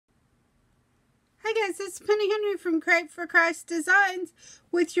guys, this is Penny Henry from Create for Christ Designs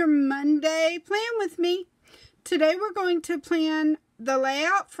with your Monday plan with me. Today we're going to plan the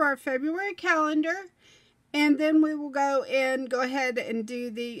layout for our February calendar, and then we will go ahead and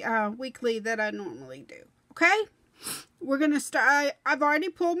do the weekly that I normally do. Okay? We're going to start. I've already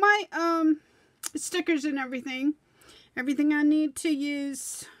pulled my stickers and everything I need to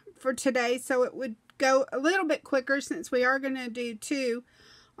use for today, so it would go a little bit quicker since we are going to do two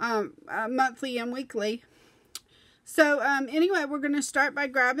monthly and weekly. So anyway, we're going to start by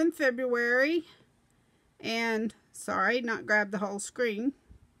grabbing February, and sorry, not grab the whole screen,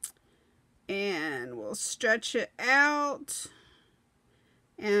 and we'll stretch it out.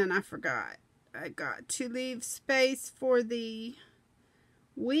 And I forgot, I got to leave space for the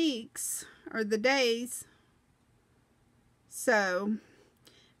weeks or the days, so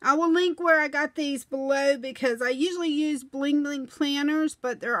I will link where I got these below, because I usually use Bling Bling planners,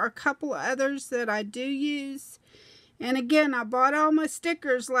 but there are a couple others that I do use. And again, I bought all my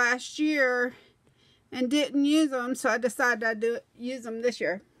stickers last year and didn't use them, so I decided I'd use them this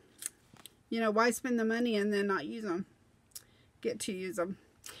year. You know, why spend the money and then not use them? Get to use them.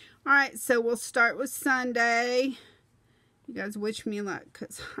 Alright, so we'll start with Sunday. You guys wish me luck,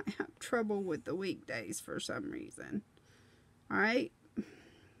 because I have trouble with the weekdays for some reason. Alright.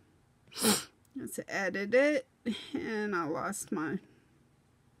 Let's edit it, and I lost my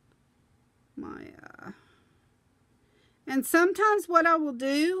and sometimes what I will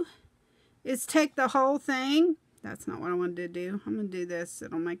do is take the whole thing. That's not what I wanted to do. I'm going to do this.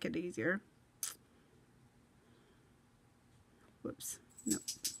 It'll make it easier. Whoops. Nope.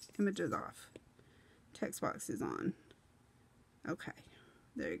 Image is off. Text box is on. Okay.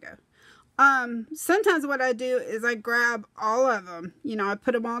 There you go. Sometimes what I do is I grab all of them. You know, I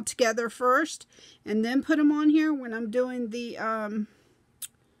put them all together first and then put them on here when I'm doing the,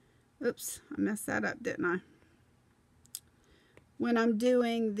 oops, I messed that up, didn't I? When I'm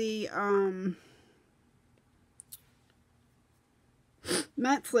doing the,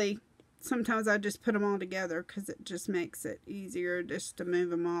 monthly, sometimes I just put them all together because it just makes it easier just to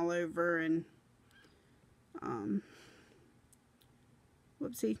move them all over and,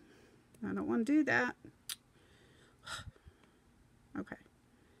 whoopsie. I don't want to do that. Okay.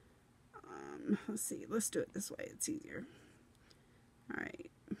 Let's see. Let's do it this way. It's easier.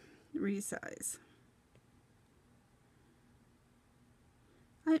 Alright. Resize.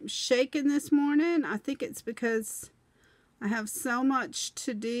 I'm shaking this morning. I think it's because I have so much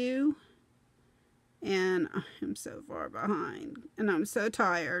to do. And I am so far behind. And I'm so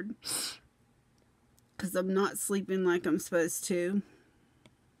tired. Because I'm not sleeping like I'm supposed to.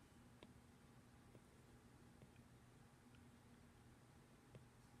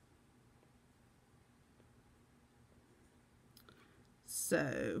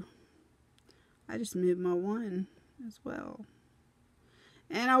 So, I just moved my one as well.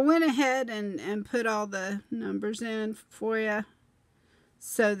 And I went ahead and put all the numbers in for you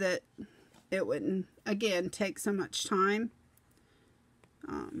so that it wouldn't, again, take so much time.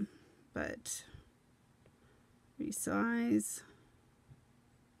 But, resize.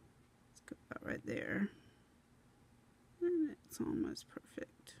 Let's go about right there. And it's almost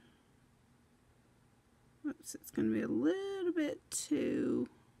perfect. Oops, it's going to be a little bit too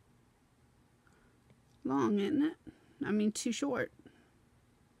long, isn't it? I mean, too short.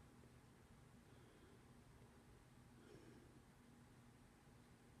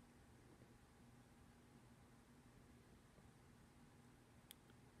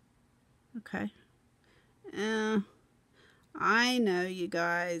 Okay. I know, you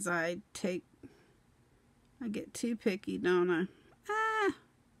guys, I get too picky, don't I?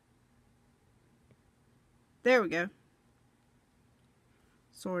 There we go.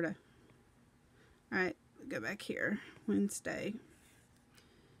 Sorta. Alright, go back here. Wednesday.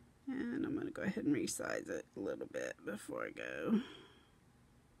 And I'm going to go ahead and resize it a little bit before I go.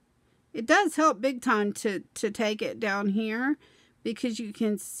 It does help big time to take it down here, because you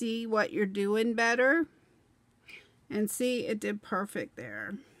can see what you're doing better. And see, it did perfect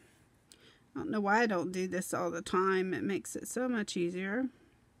there. I don't know why I don't do this all the time. It makes it so much easier.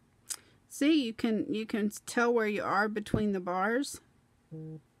 See, you can tell where you are between the bars.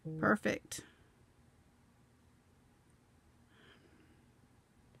 Perfect.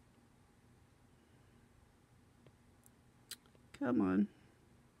 Come on.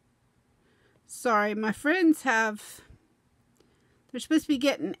 Sorry, my friends they're supposed to be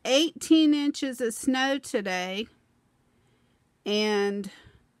getting 18 inches of snow today. And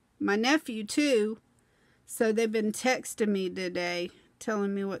my nephew too. So they've been texting me today,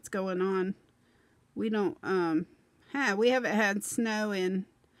 telling me what's going on. We don't, we haven't had snow in,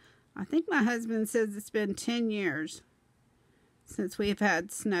 I think my husband says it's been 10 years since we've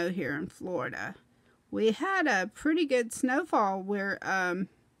had snow here in Florida. We had a pretty good snowfall where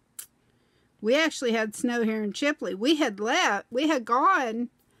we actually had snow here in Chipley. We had gone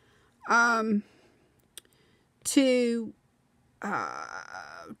to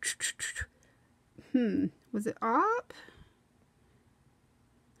was it up?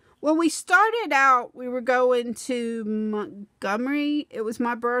 Well, we started out, we were going to Montgomery. It was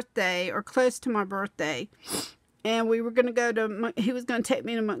my birthday, or close to my birthday. And we were going to go to, he was going to take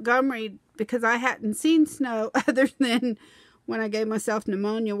me to Montgomery because I hadn't seen snow other than when I gave myself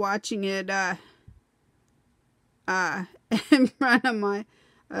pneumonia watching it in front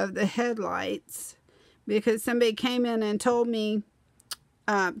of the headlights. Because somebody came in and told me,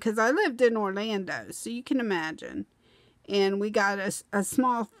 because I lived in Orlando, so you can imagine. And we got a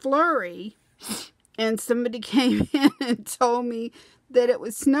small flurry, and somebody came in and told me that it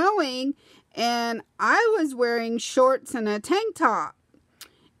was snowing, and I was wearing shorts and a tank top.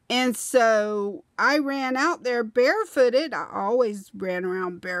 And so I ran out there barefooted. I always ran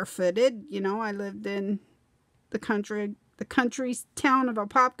around barefooted. You know, I lived in the country's town of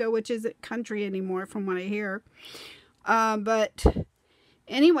Apopka, which isn't country anymore from what I hear. But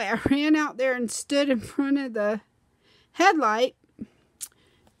anyway, I ran out there and stood in front of the headlight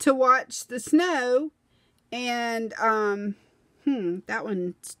to watch the snow, and that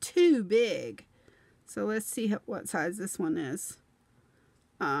one's too big. So let's see what size this one is.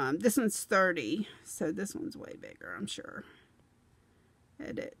 This one's 30, so this one's way bigger, I'm sure.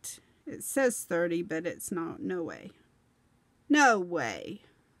 Edit. It says 30, but it's not. No way. No way.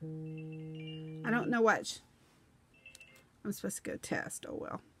 I don't know what. I'm supposed to go test. Oh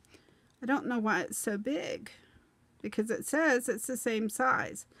well. I don't know why it's so big, because it says it's the same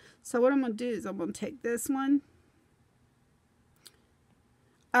size. So what I'm going to do is I'm going to take this one.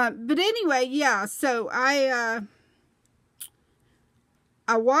 But anyway, yeah, so I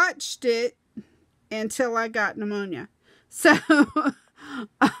watched it until I got pneumonia. So,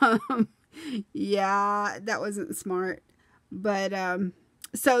 yeah, that wasn't smart. But,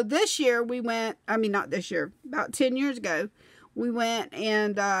 so this year we went, I mean, not this year, about 10 years ago, we went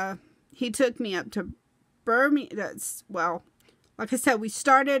and he took me up to Birmingham. Well, like I said, we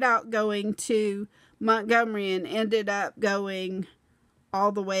started out going to Montgomery and ended up going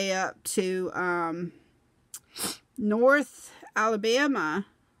all the way up to North Alabama.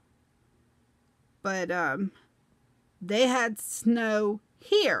 But they had snow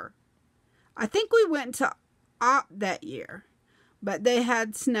here. I think we went to Op that year, but they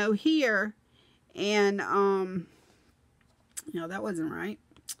had snow here, and no, that wasn't right.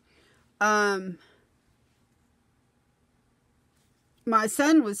 My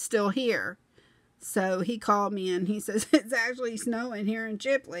son was still here, so he called me and he says it's actually snowing here in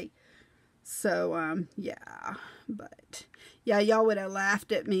Chipley. So yeah, but yeah, y'all would have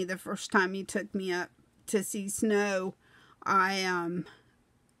laughed at me the first time he took me up to see snow. I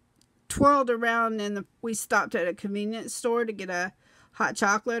twirled around and we stopped at a convenience store to get a hot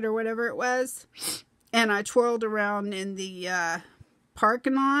chocolate or whatever it was, and I twirled around in the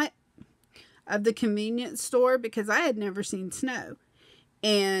parking lot of the convenience store because I had never seen snow.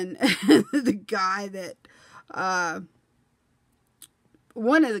 And the guy that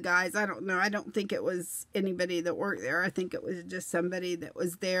one of the guys, I don't know, I don't think it was anybody that worked there, I think it was just somebody that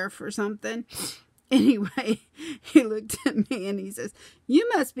was there for something. Anyway, he looked at me and he says, "You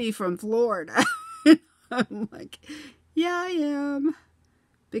must be from Florida." I'm like, "Yeah, I am."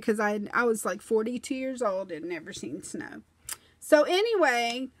 Because I was like 42 years old and never seen snow. So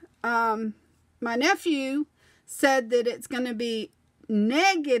anyway, my nephew said that it's going to be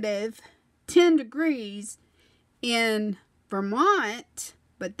negative 10 degrees in Vermont,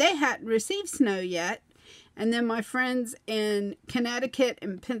 but they hadn't received snow yet. And then my friends in Connecticut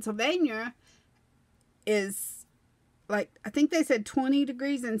and Pennsylvania is like, I think they said 20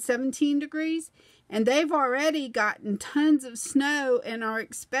 degrees and 17 degrees, and they've already gotten tons of snow and are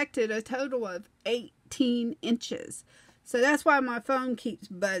expected a total of 18 inches. So that's why my phone keeps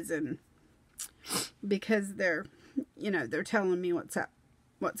buzzing, because they're, you know, they're telling me what's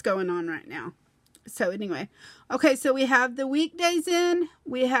going on right now. So anyway, okay, so we have the weekdays in,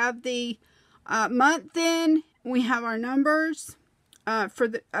 we have the month in, we have our numbers for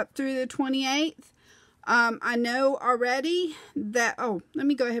the up through the 28th. I know already that, oh, let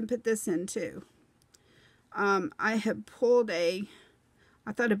me go ahead and put this in too. I have pulled I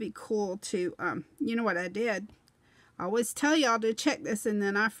thought it'd be cool to, you know what I did? I always tell y'all to check this and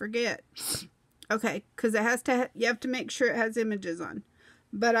then I forget. Okay, because it has to, you have to make sure it has images on.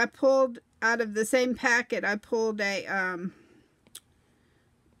 But I pulled out of the same packet, I pulled a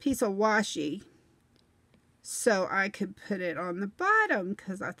piece of washi so I could put it on the bottom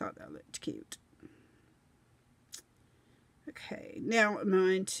because I thought that looked cute. Okay, now I'm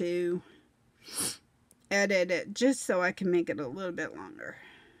going to edit it just so I can make it a little bit longer.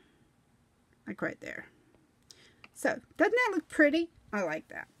 Like right there. So, doesn't that look pretty? I like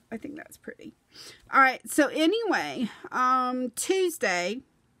that. I think that's pretty. Alright, so anyway, Tuesday,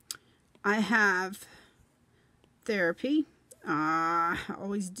 I have therapy. I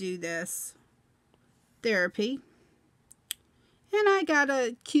always do this. Therapy. And I got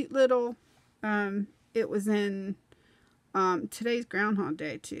a cute little, it was in, today's Groundhog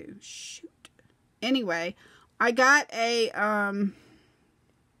Day too. Shoot. Anyway, I got a,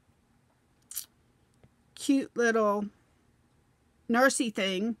 cute little nursey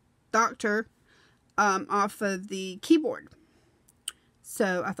thing, doctor, off of the keyboard.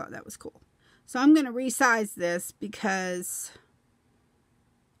 So I thought that was cool. So I'm going to resize this because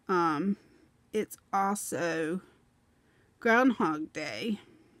it's also Groundhog Day.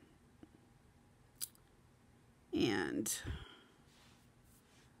 And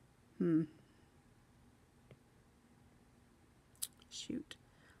shoot.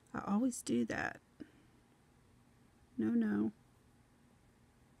 I always do that. No.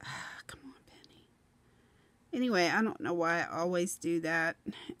 Come on, Penny. Anyway, I don't know why I always do that.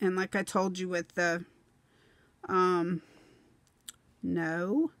 And like I told you with the,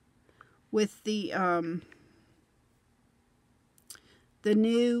 with the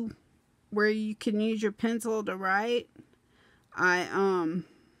new, where you can use your pencil to write, yeah,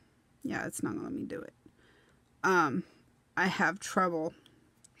 it's not gonna let me do it. I have trouble.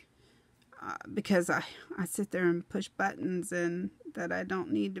 Because I sit there and push buttons and that I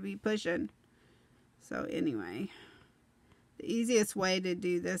don't need to be pushing. So anyway, the easiest way to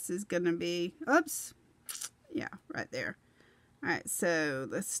do this is going to be, oops, yeah, right there. Alright, so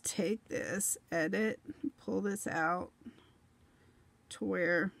let's take this, edit, pull this out to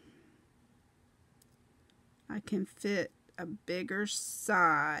where I can fit a bigger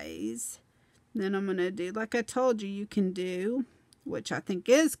size. Then I'm going to do, like I told you, you can do, which I think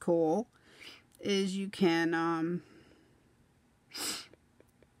is cool, is you can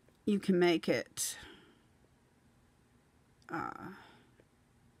make it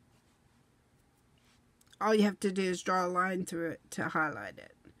all you have to do is draw a line through it to highlight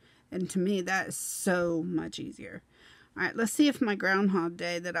it. And to me, that is so much easier. Alright, let's see if my Groundhog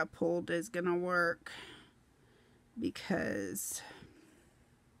Day that I pulled is going to work. Because,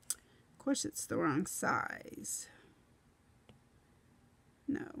 of course, it's the wrong size.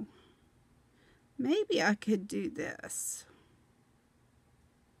 No. Maybe I could do this.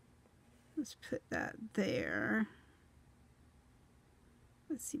 Let's put that there.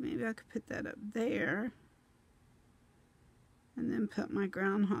 Let's see, maybe I could put that up there. And then put my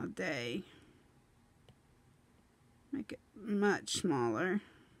Groundhog Day. Make it much smaller.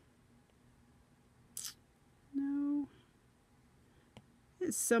 No.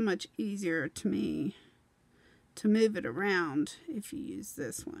 It's so much easier to me to move it around if you use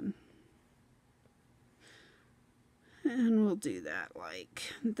this one. And we'll do that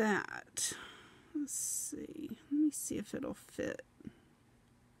like that. Let's see. Let me see if it'll fit.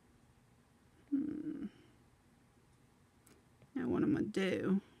 Now what I'm going to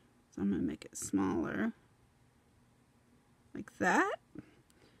do is I'm going to make it smaller. Like that.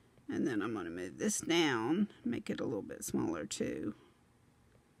 And then I'm going to move this down. Make it a little bit smaller too.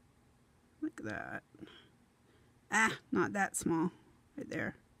 Like that. Ah, not that small. Right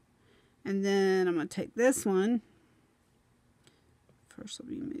there. And then I'm going to take this one. First, let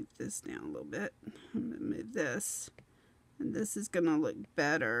me move this down a little bit. I'm going to move this. And this is going to look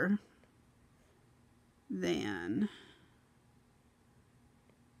better than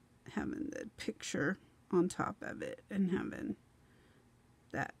having the picture on top of it and having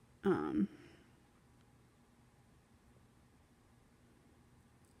that.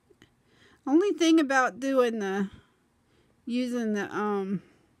 Only thing about doing using the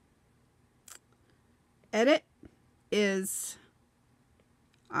edit is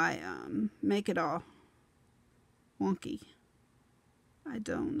I make it all wonky. I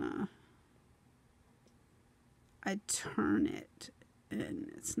don't I turn it and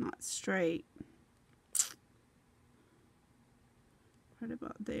it's not straight. Right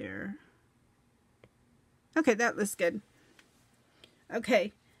about there. Okay, that looks good.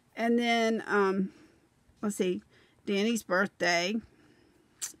 Okay, and then let's see, Danny's birthday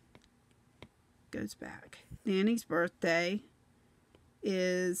goes back. Danny's birthday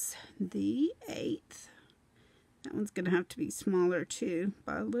is the 8th. That one's going to have to be smaller too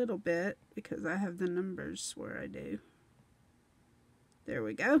by a little bit because I have the numbers where I do. There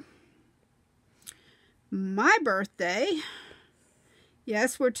we go. My birthday.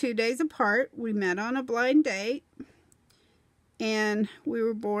 Yes, we're 2 days apart. We met on a blind date. And we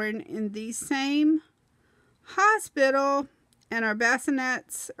were born in the same hospital. And our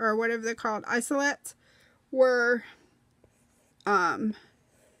bassinets, or whatever they're called, isolettes, were right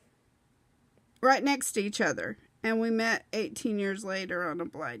next to each other. And we met 18 years later on a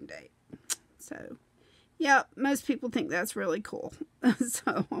blind date. So, yeah, most people think that's really cool.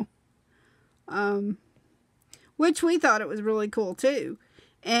 So, which we thought it was really cool too.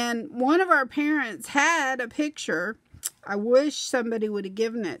 And one of our parents had a picture. I wish somebody would have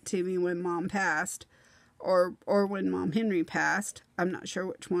given it to me when Mom passed, or when Mom Henry passed. I'm not sure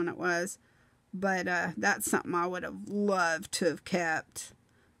which one it was, but that's something I would have loved to have kept.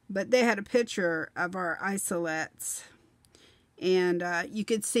 But they had a picture of our isolettes, and you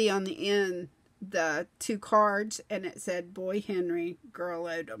could see on the end the 2 cards, and it said Boy Henry, Girl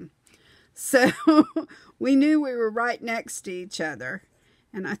Odom. So we knew we were right next to each other.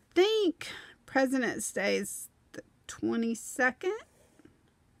 And I think President's Day is the 22nd.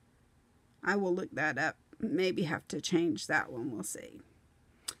 I will look that up. Maybe have to change that one. We'll see.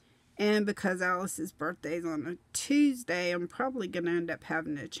 And because Alice's birthday is on a Tuesday, I'm probably going to end up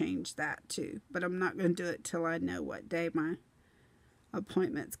having to change that too. But I'm not going to do it till I know what day my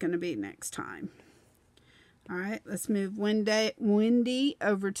appointment's going to be next time. Alright, let's move Wendy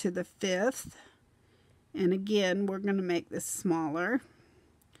over to the 5th. And again, we're going to make this smaller,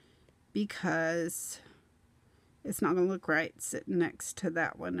 because it's not going to look right sitting next to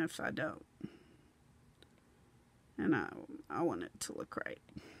that one if I don't. And I want it to look right.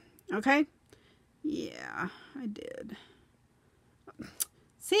 Okay? Yeah, I did.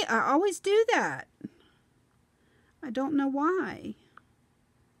 See, I always do that. I don't know why.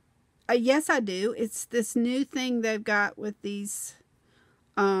 Yes, I do. It's this new thing they've got with these,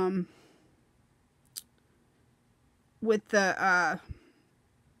 with the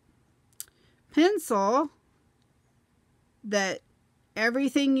pencil, that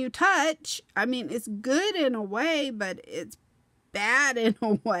everything you touch, I mean, it's good in a way, but it's bad in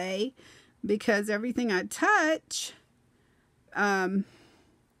a way, because everything I touch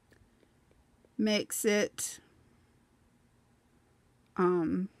makes it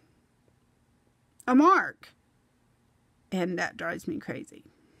a mark, and that drives me crazy.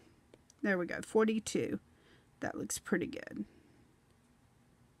 There we go, 42. That looks pretty good.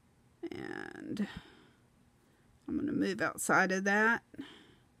 And I'm going to move outside of that.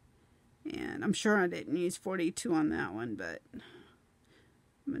 And I'm sure I didn't use 42 on that one, but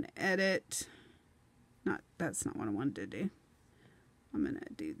I'm going to edit. That's not what I wanted to do. I'm going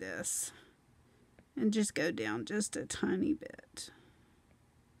to do this and just go down just a tiny bit.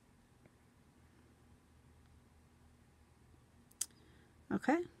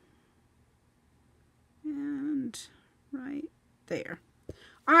 Okay. And right there.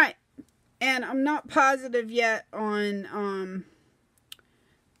 All right. And I'm not positive yet on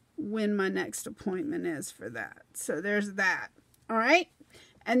when my next appointment is for that. So there's that. All right.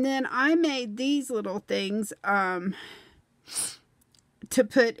 And then I made these little things to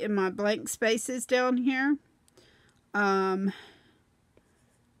put in my blank spaces down here. I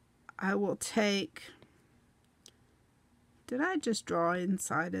will take... Did I just draw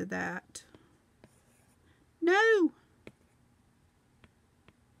inside of that? No!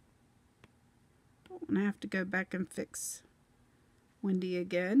 And I have to go back and fix Wendy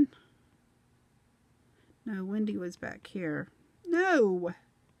again. No, Wendy was back here. No!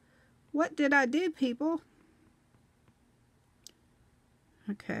 What did I do, people?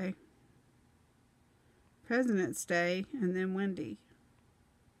 Okay. President's Day, and then Wendy.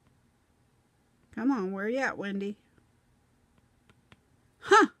 Come on, where you at, Wendy?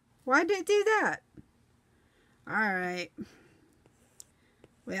 Huh! Why did it do that? Alright.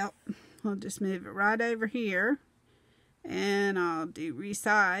 Well, I'll just move it right over here. And I'll do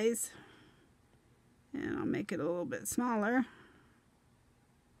resize. And I'll make it a little bit smaller.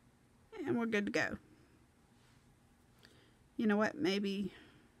 And we're good to go. You know what? Maybe...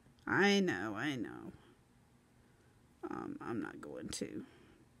 I know. I'm not going to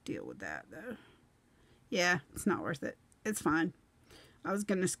deal with that, though. Yeah, it's not worth it. It's fine. I was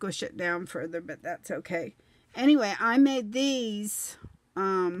going to squish it down further, but that's okay. Anyway, I made these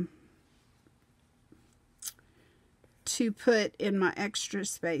to put in my extra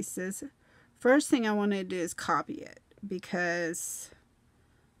spaces. First thing I want to do is copy it, because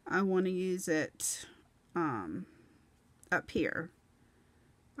I want to use it up here.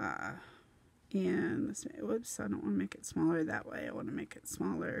 And let's make, whoops, I don't want to make it smaller that way. I want to make it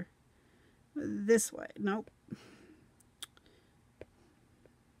smaller this way. Nope.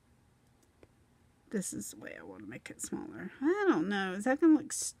 This is the way I want to make it smaller. I don't know. Is that going to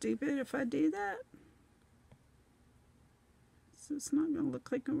look stupid if I do that? So it's not going to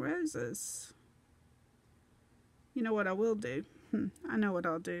look like roses. You know what I will do? I know what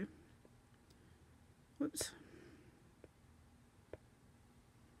I'll do. Whoops.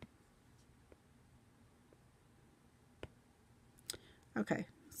 Okay,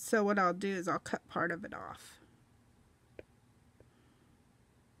 so what I'll do is I'll cut part of it off.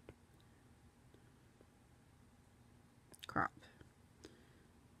 Crop.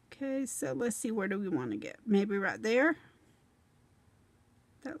 Okay, so let's see, where do we want to get? Maybe right there.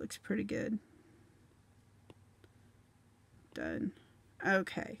 That looks pretty good. Done.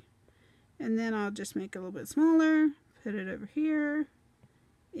 Okay. And then I'll just make it a little bit smaller. Put it over here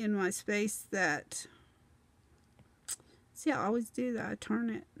in my space that... See, I always do that. I turn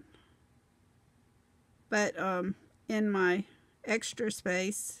it. But in my extra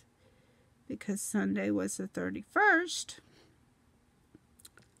space, because Sunday was the 31st,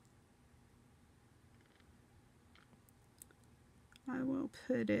 I will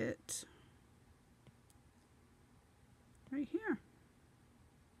put it right here.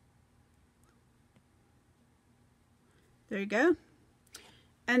 There you go.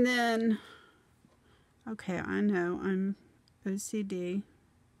 And then, okay, I know I'm OCD,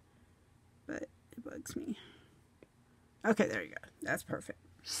 but it bugs me. Okay, there you go. That's perfect.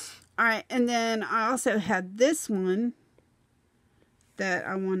 All right, and then I also had this one that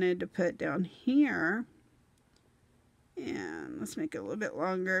I wanted to put down here. And let's make it a little bit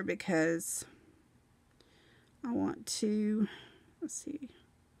longer because I want to, let's see,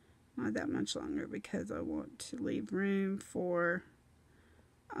 not that much longer because I want to leave room for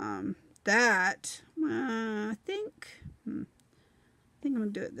that. I think I'm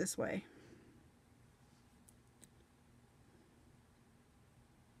going to do it this way.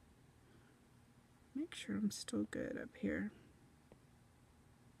 Make sure I'm still good up here.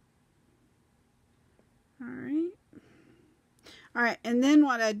 Alright. Alright, and then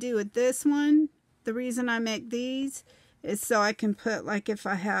what I do with this one, the reason I make these is so I can put, like, if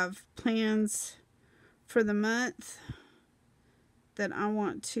I have plans for the month that I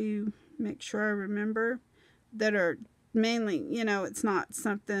want to make sure I remember, that are mainly, you know, it's not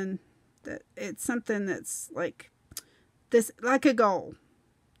something that, it's something that's like this, like a goal,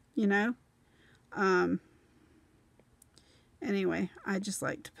 you know. Anyway, I just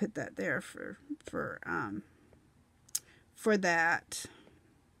like to put that there for that.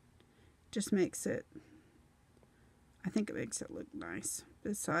 Just makes it, I think it makes it look nice.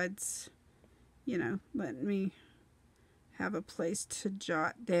 Besides, you know, letting me have a place to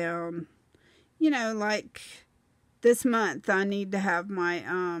jot down, you know, like this month I need to have my,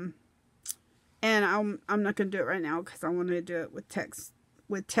 and I'm not going to do it right now because I want to do it with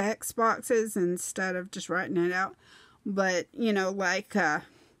text boxes instead of just writing it out. But, you know, like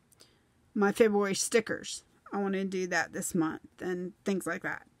my February stickers, I want to do that this month and things like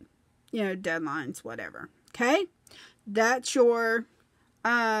that. You know, deadlines, whatever. Okay? That's your,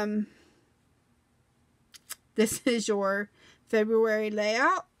 this is your February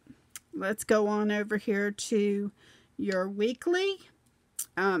layout. Let's go on over here to your weekly.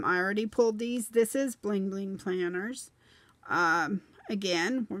 I already pulled these. This is Bling Bling Planners.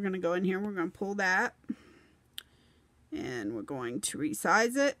 Again, we're going to go in here. We're going to pull that. And we're going to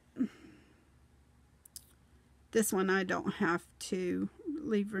resize it. This one I don't have to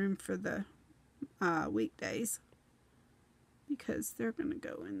leave room for the weekdays because they're going to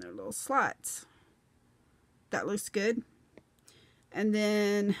go in their little slots. That looks good. And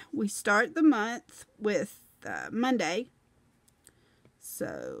then we start the month with Monday.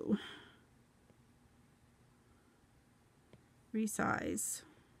 So resize.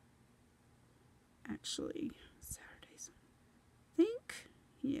 Actually, Saturdays. I think,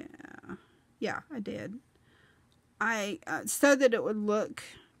 yeah, I did. So that it would look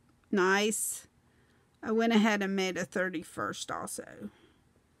nice, I went ahead and made a 31st also.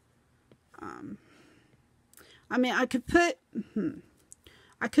 I mean, I could put an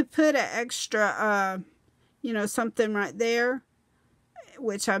extra, you know, something right there,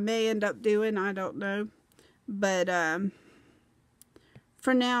 which I may end up doing, I don't know. But,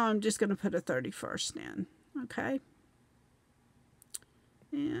 for now, I'm just going to put a 31st in, okay?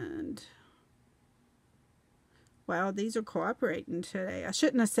 And, wow, these are cooperating today. I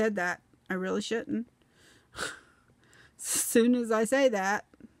shouldn't have said that. I really shouldn't. As soon as I say that,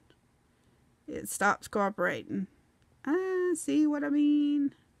 it stops cooperating. See what I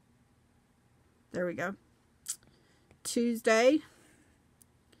mean? There we go. Tuesday.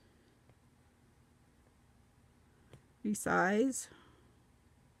 Resize.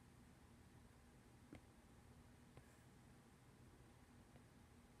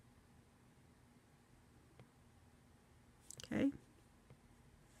 Okay.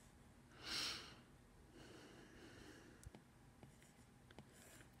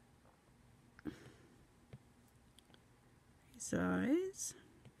 Resize.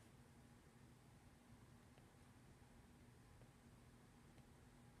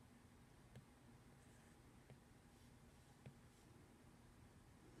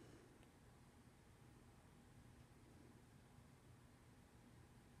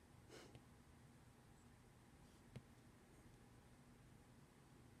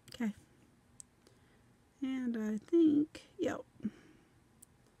 Okay. And I think, yep,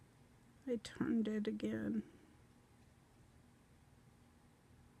 I turned it again.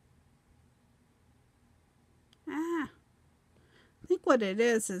 I think what it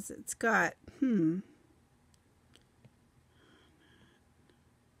is it's got, maybe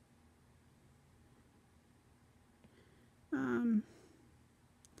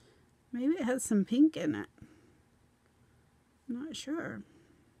it has some pink in it. I'm not sure.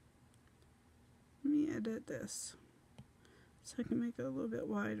 Let me edit this so I can make it a little bit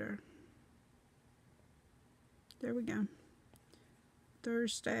wider. There we go.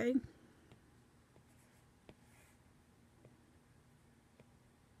 Thursday.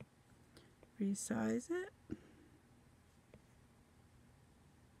 Resize it.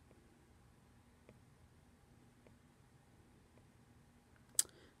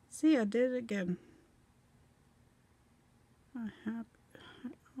 See, I did it again. I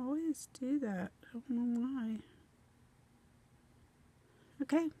always do that. I don't know why.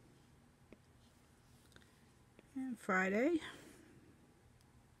 Okay. And Friday.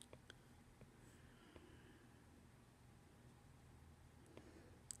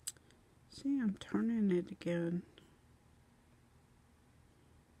 See, I'm turning it again.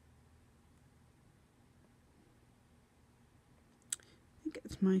 I think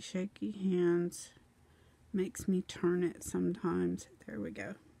it's my shaky hands. Makes me turn it sometimes. There we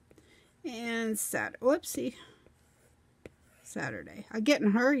go. And Saturday. Whoopsie. Saturday. I get in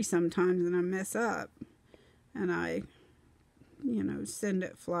a hurry sometimes and I mess up. And I, send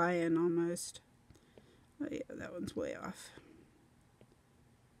it flying almost. Oh yeah, that one's way off.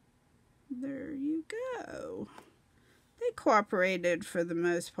 There you go. They cooperated for the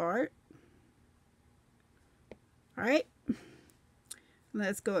most part. Alright.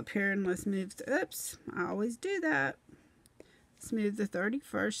 Let's go up here and let's move the, oops, I always do that. Let's move the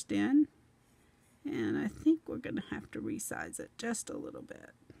 31st in. And I think we're going to have to resize it just a little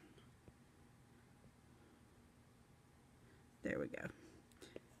bit. There we go.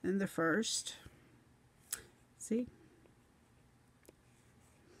 And the first, see?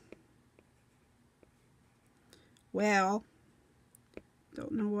 Well,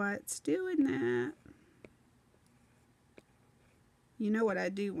 don't know why it's doing that. You know what I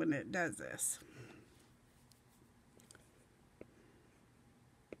do when it does this.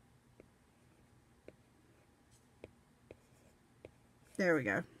 There we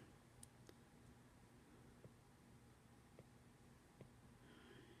go.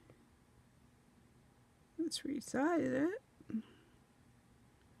 Let's resize it.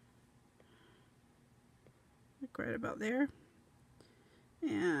 Like right about there.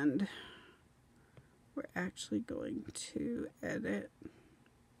 And we're actually going to edit.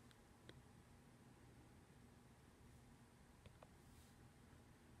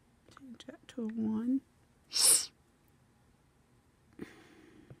 Change that to a 1.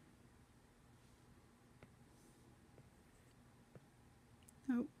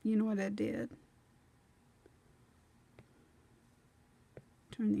 Oh, you know what I did?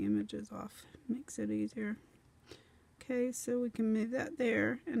 Turn the images off. Makes it easier. Okay, so we can move that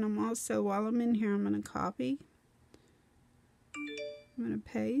there. And I'm also, while I'm in here, I'm going to copy. I'm going to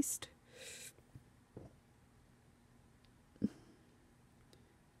paste.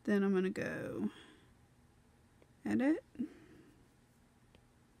 Then I'm going to go edit.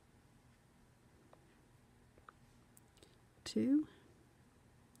 Two.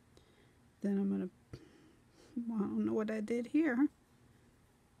 Then I'm going to, well, I don't know what I did here.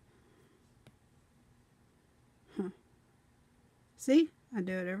 See? I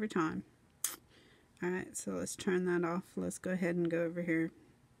do it every time. Alright, so let's turn that off. Let's go ahead and go over here.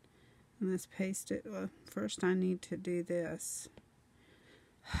 And let's paste it. Well, first I need to do this.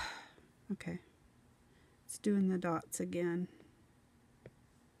 Okay. It's doing the dots again.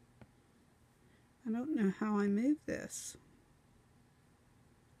 I don't know how I moved this.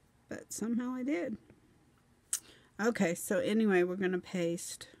 But somehow I did. Okay, so anyway, we're going to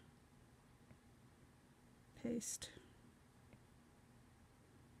paste. Paste.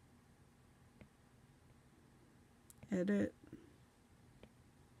 Edit.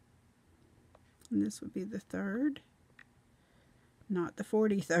 And this would be the 3rd. not the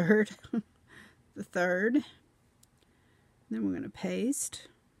 43rd, the 3rd. Then we're going to paste.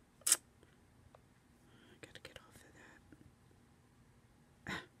 I got to get off of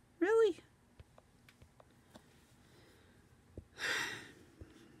that. Really?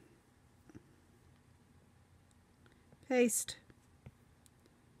 Paste.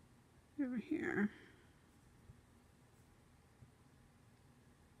 Over here.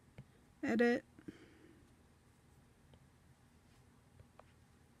 Edit.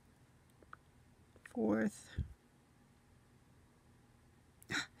 Fourth.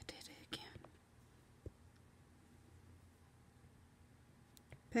 I did it again.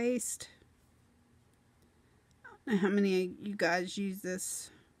 Paste. I don't know how many of you guys use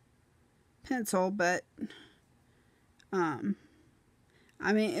this pencil, but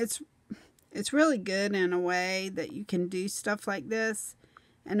I mean it's really good in a way that you can do stuff like this,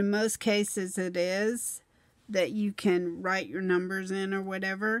 and in most cases it is that you can write your numbers in or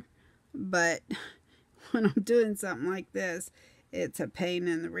whatever, but when I'm doing something like this, it's a pain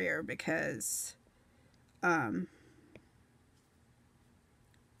in the rear because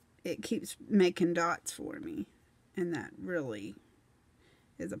it keeps making dots for me, and that really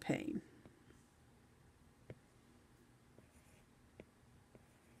is a pain.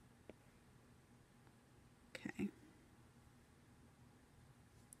 Okay.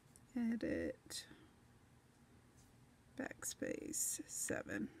 Edit. Backspace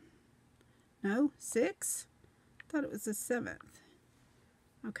 7. No, 6? I thought it was the 7th.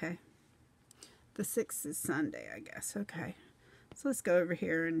 Okay. The 6th is Sunday, I guess. Okay. So let's go over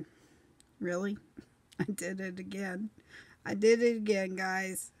here and really? I did it again. I did it again,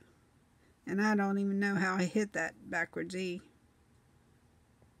 guys. And I don't even know how I hit that backwards E.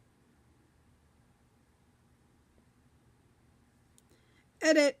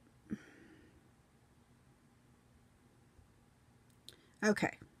 Edit.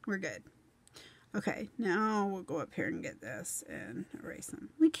 Okay, we're good. Okay, now we'll go up here and get this and erase them.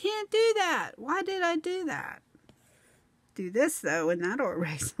 We can't do that. Why did I do that? Do this, though, and that'll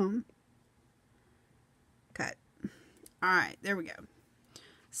erase them. Cut. Alright, there we go.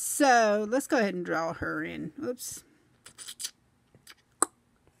 So, let's go ahead and draw her in. Oops.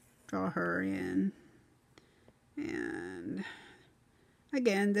 Draw her in. And,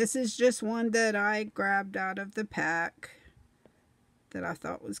 again, this is just one that I grabbed out of the pack that I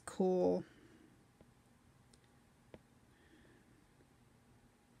thought was cool.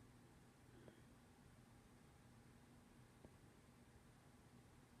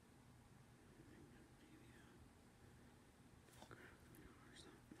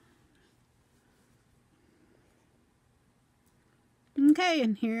 Okay,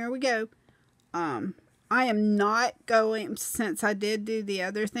 and here we go. I am not going, since I did do the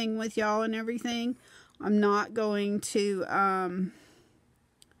other thing with y'all and everything, I'm not going to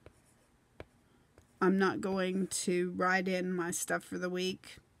write in my stuff for the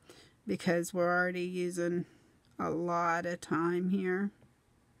week because we're already using a lot of time here.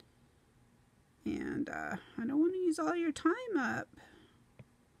 And I don't want to use all your time up.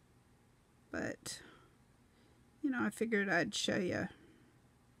 But, you know, I figured I'd show you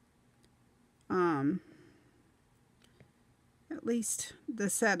at least the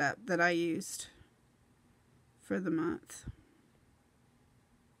setup that I used for the month.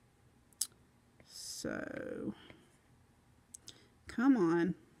 So, come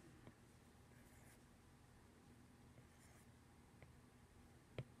on.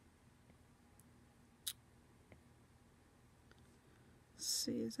 Let's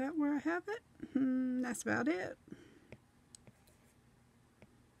see, is that where I have it? That's about it.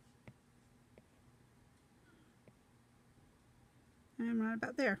 I'm right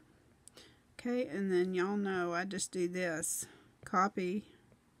about there. Okay, and then y'all know I just do this. Copy.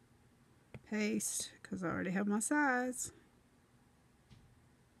 Paste, because I already have my size.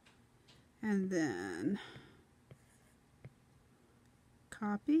 And then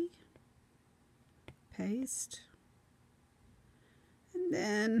copy. Paste. And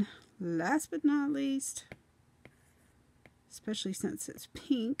then, last but not least, especially since it's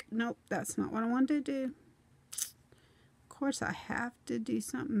pink. Nope, that's not what I wanted to do. Of course, I have to do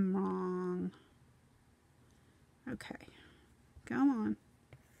something wrong. Okay, come on.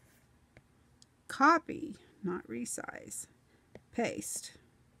 Copy, not resize. Paste.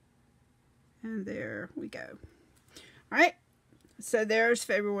 And there we go. Alright, so there's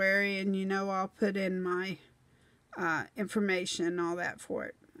February, and you know I'll put in my information and all that for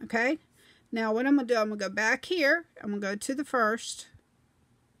it. Okay? Now what I'm going to do, I'm going to go back here. I'm going to go to the 1st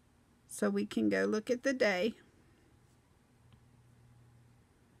so we can go look at the day.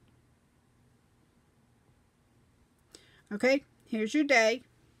 Okay, here's your day.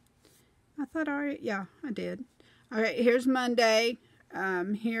 I thought I already, yeah, I did. All right, here's Monday.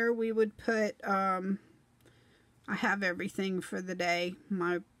 Here we would put, I have everything for the day.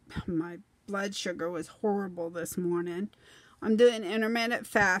 My blood sugar was horrible this morning. I'm doing intermittent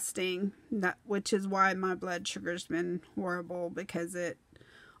fasting, which is why my blood sugar's been horrible, because it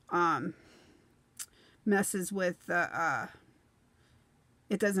messes with the,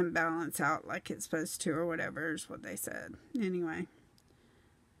 it doesn't balance out like it's supposed to, or whatever is what they said. Anyway,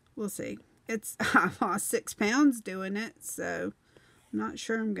 we'll see. I lost 6 pounds doing it, so I'm not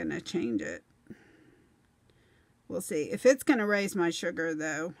sure I'm going to change it. We'll see. If it's going to raise my sugar,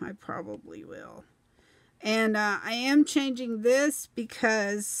 though, I probably will. And I am changing this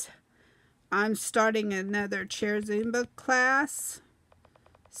because I'm starting another chair Zumba class.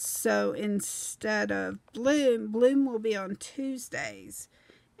 So instead of Bloom will be on Tuesdays.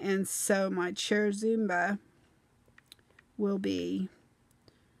 And so my chair Zumba will be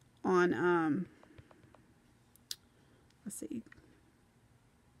on, let's see,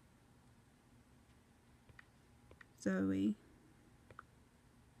 Zoe.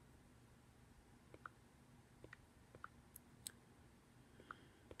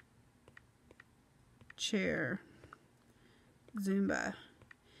 Chair Zumba.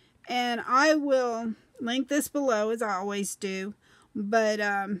 And I will link this below, as I always do. But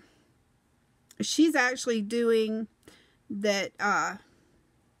she's actually doing that,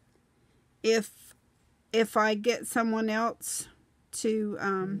 if I get someone else to,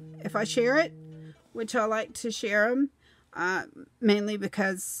 if I share it, which I like to share them, mainly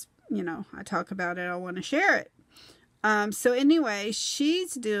because, you know, I talk about it, I want to share it. So anyway,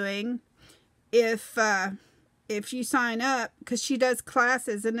 she's doing, if you sign up, because she does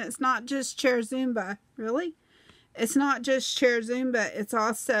classes, and it's not just chair Zumba, really. It's not just chair Zumba, it's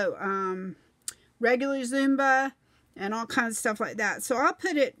also regular Zumba and all kinds of stuff like that. So I'll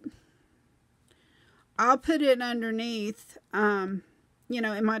put it underneath, you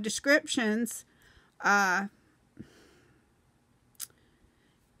know, in my descriptions, and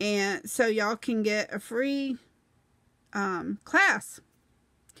so y'all can get a free class.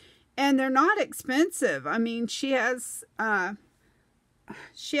 And they're not expensive. I mean, she has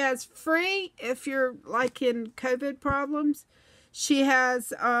free if you're like in COVID problems. She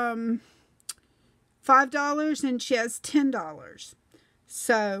has $5 and she has $10.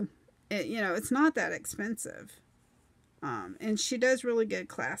 So, you know, it's not that expensive. And she does really good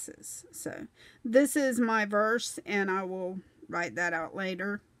classes. So, this is my verse, and I will write that out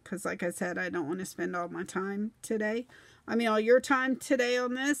later. Because, like I said, I don't want to spend all my time today. I mean, all your time today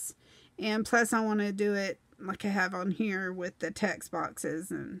on this. And plus, I want to do it like I have on here with the text boxes.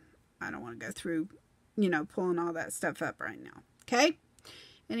 And I don't want to go through, you know, pulling all that stuff up right now. Okay?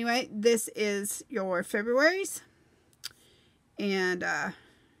 Anyway, this is your February's. And,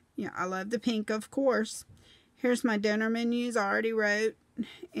 yeah, I love the pink, of course. Here's my dinner menus I already wrote.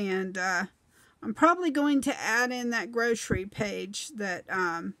 And I'm probably going to add in that grocery page that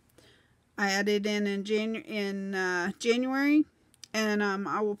I added in January. And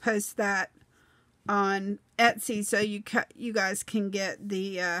I will post that on Etsy, so you guys can get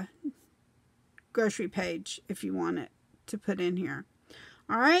the grocery page if you want it to put in here.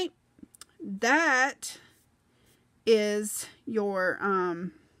 All right, that is your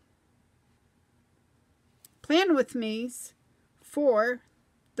plan with me's for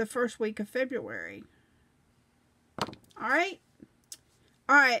the first week of February. All right,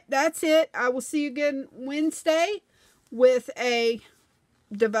 that's it. I will see you again Wednesday with a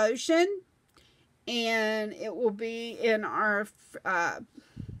devotion, and it will be in our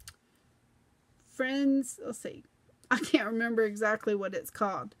friends, let's see, I can't remember exactly what it's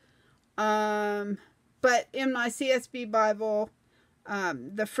called, but in my CSB Bible,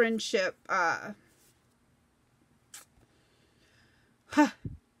 the friendship,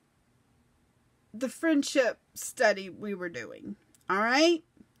 the friendship study we were doing. All right.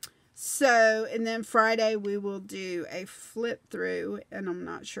 So, and then Friday we will do a flip through, and I'm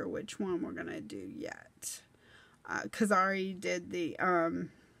not sure which one we're going to do yet. Because I already did the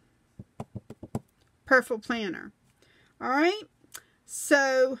Purple Planner. All right.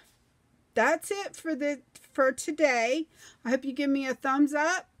 So, that's it for today. I hope you give me a thumbs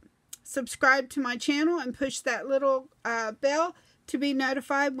up, subscribe to my channel, and push that little bell to be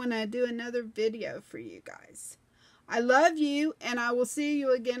notified when I do another video for you guys. I love you, and I will see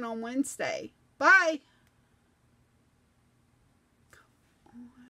you again on Wednesday. Bye.